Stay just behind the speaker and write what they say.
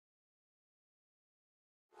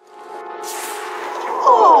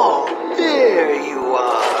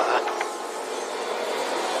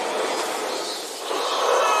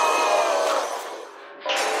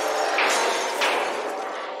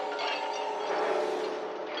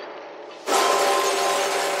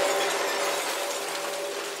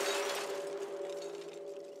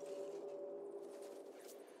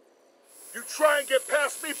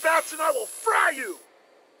any bats and I will fry you!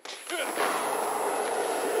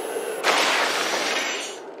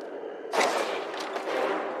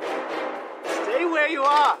 Stay where you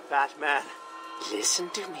are, Batman. Listen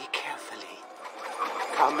to me carefully.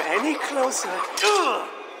 Come any closer. I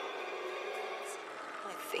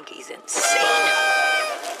think he's insane.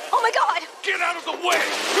 Oh my God! Get out of the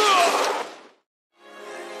way!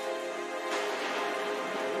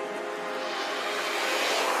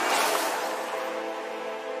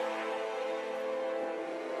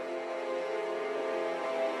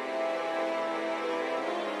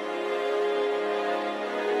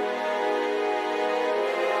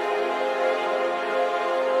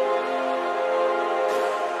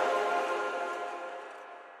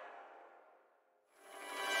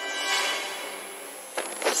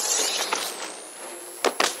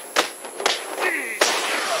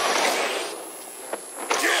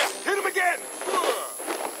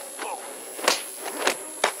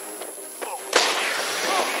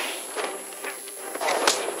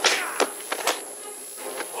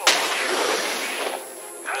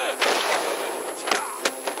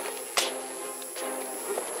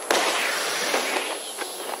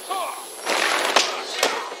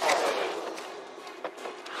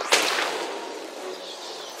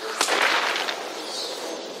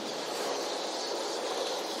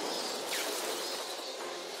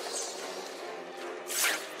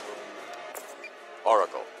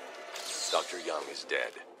 Oracle, Dr. Young is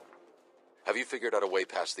dead. Have you figured out a way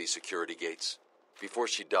past these security gates? Before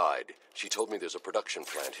she died, she told me there's a production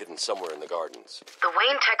plant hidden somewhere in the gardens. The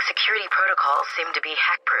Wayne Tech security protocols seem to be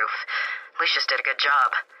hack-proof. Lucius did a good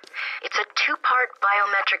job. It's a two-part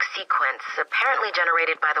biometric sequence, apparently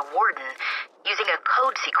generated by the Warden, using a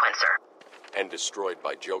code sequencer. And destroyed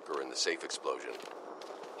by Joker in the safe explosion.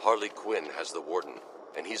 Harley Quinn has the Warden,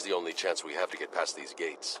 and he's the only chance we have to get past these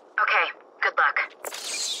gates. Okay, good luck.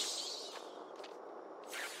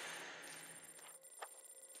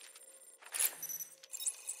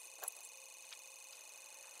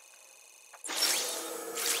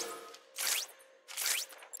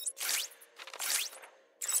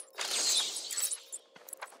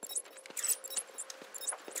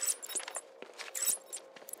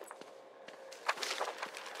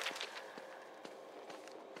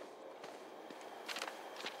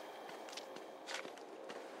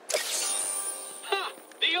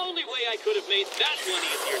 The only way I could have made that one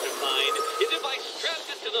easier to find is if I strapped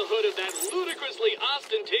it to the hood of that ludicrously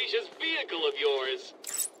ostentatious vehicle of yours.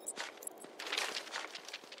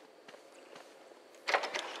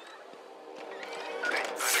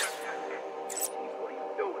 What are you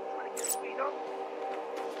doing? Trying to get speed up?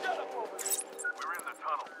 Shut up over there. We're in the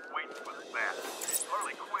tunnel, waiting for the bat.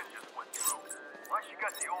 Harley Quinn just went through. Why she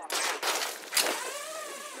got the old man?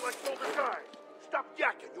 Maybe she likes older guys. Stop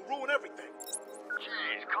yakking, you'll ruin everything.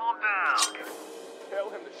 Jeez, calm down. Tell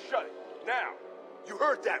him to shut it, now. You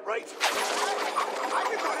heard that, right? I've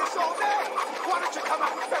been doing this all day. Why don't you come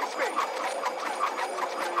out and face me?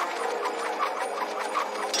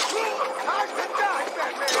 Time to die,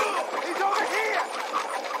 Batman! He's over here!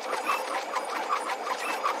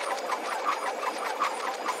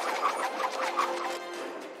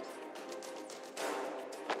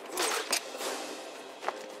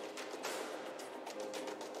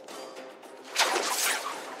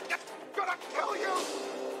 Gonna kill you!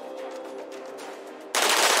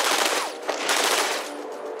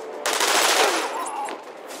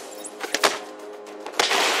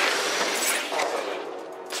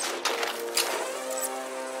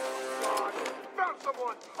 God, found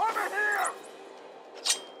someone! Over here!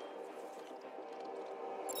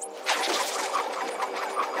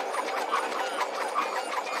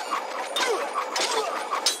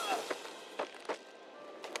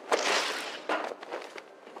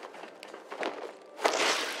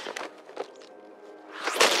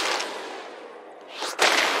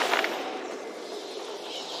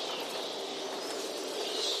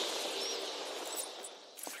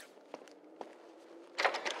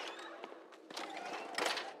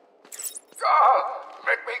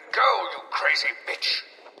 Let me go, you crazy bitch!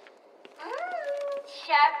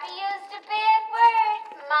 Sharpie used a bad word.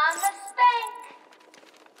 Mama spank.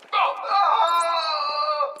 Oh!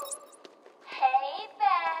 Hey,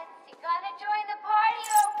 Bats, you gonna join the party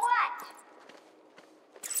or what?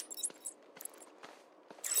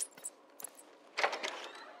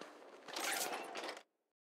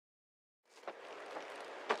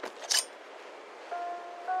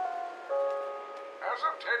 As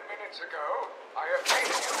of 10 minutes ago, I have made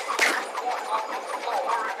you walk off the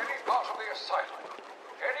floor in any part of the asylum.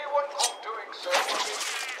 Anyone caught doing so will be...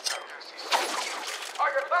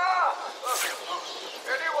 Agatha!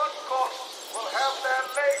 Anyone caught will have their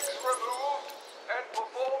legs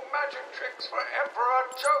a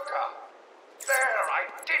Joker. There, I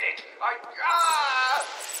did it.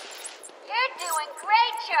 You're doing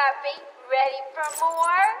great, Sharpie. Ready for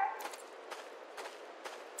more?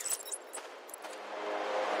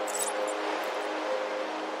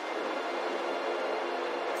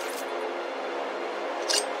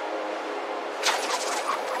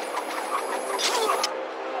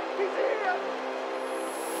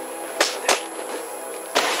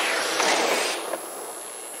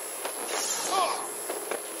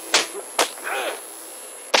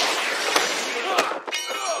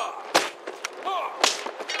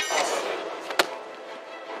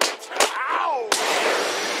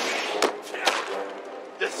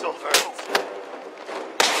 This'll hurt.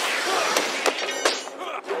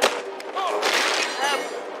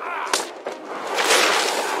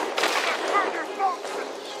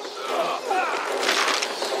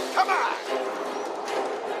 Come on!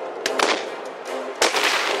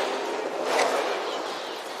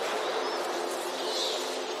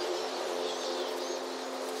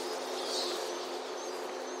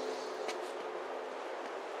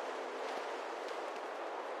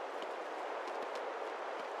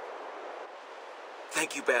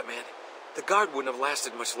 Thank you, Batman. The guard wouldn't have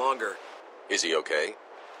lasted much longer. Is he okay?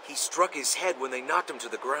 He struck his head when they knocked him to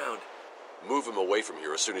the ground. Move him away from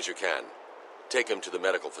here as soon as you can. Take him to the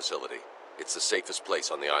medical facility. It's the safest place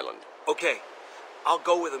on the island. Okay, I'll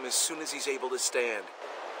go with him as soon as he's able to stand.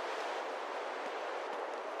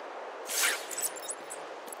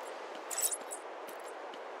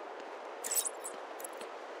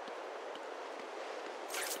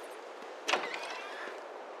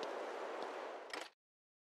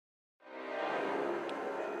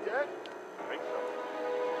 Dead? I think so.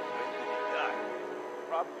 When did he die?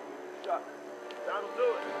 Probably shot. That'll do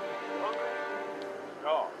it. Hungry?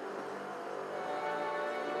 No.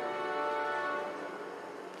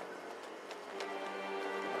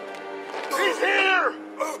 He's here!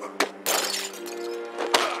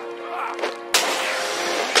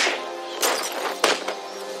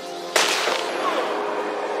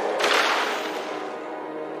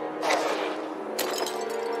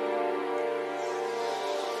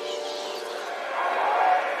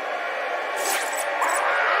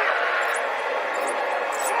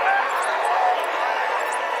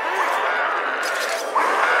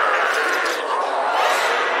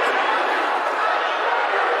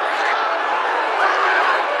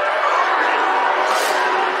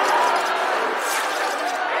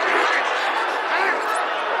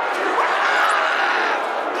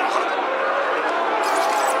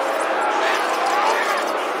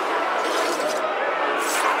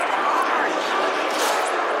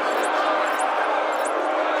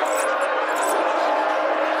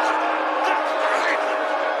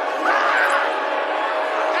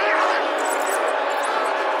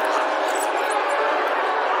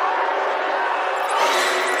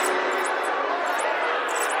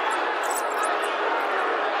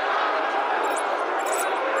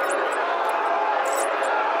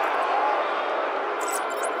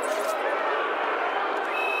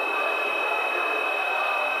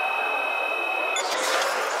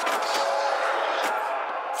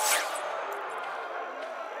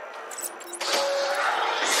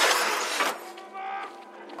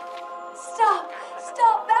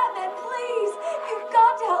 Stop, Batman, please! You've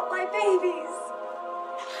got to help my babies!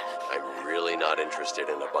 I'm really not interested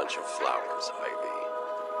in a bunch of flowers, Ivy.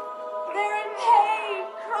 They're in pain,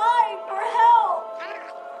 crying for help!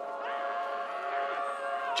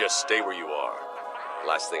 Just stay where you are.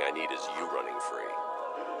 Last thing I need is you running free.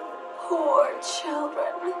 Poor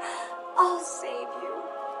children. I'll save you.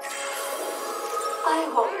 I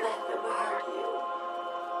won't let them hurt you.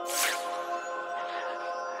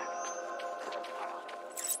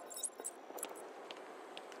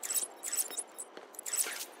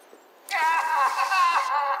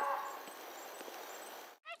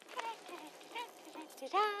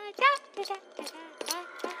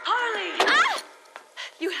 Harley! Ah!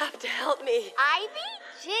 You have to help me. Ivy?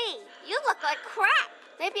 Gee, you look like crap.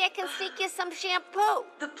 Maybe I can sneak you some shampoo.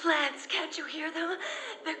 The plants, can't you hear them?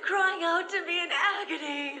 They're crying out to me in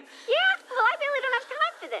agony. Yeah? Well, I really don't have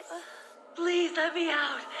time for this. Please let me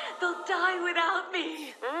out. They'll die without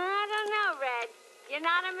me. I don't know, Red. You're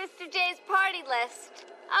not on Mr. J's party list.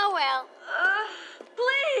 Oh, well.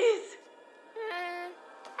 Please.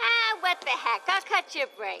 What the heck? I'll cut you a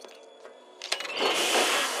break.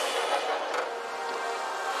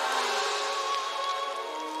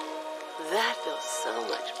 That feels so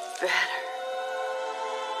much better.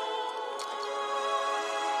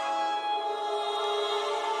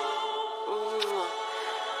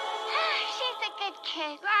 She's a good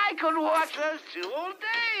kid. I could watch those two all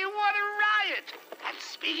day. What a riot. And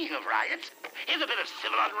speaking of riots, here's a bit of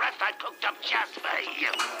civil unrest I cooked up just for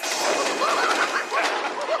you.